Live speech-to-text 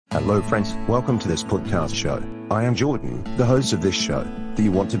Hello friends, welcome to this podcast show. I am Jordan, the host of this show. Do you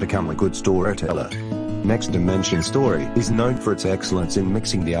want to become a good storyteller? Next Dimension Story is known for its excellence in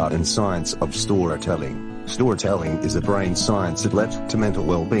mixing the art and science of storytelling. Storytelling is a brain science that led to mental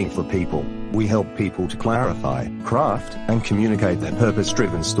well-being for people. We help people to clarify, craft, and communicate their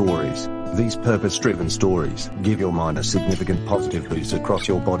purpose-driven stories. These purpose-driven stories give your mind a significant positive boost across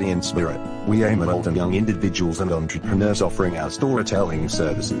your body and spirit. We aim at old and young individuals and entrepreneurs offering our storytelling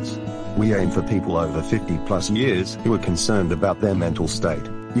services. We aim for people over 50 plus years who are concerned about their mental state.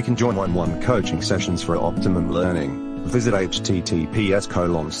 You can join one-on-one coaching sessions for optimum learning. Visit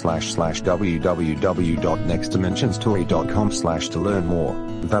https://www.nextdimensionstory.com/ to learn more.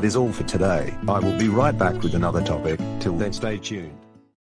 That is all for today. I will be right back with another topic. Till then, stay tuned.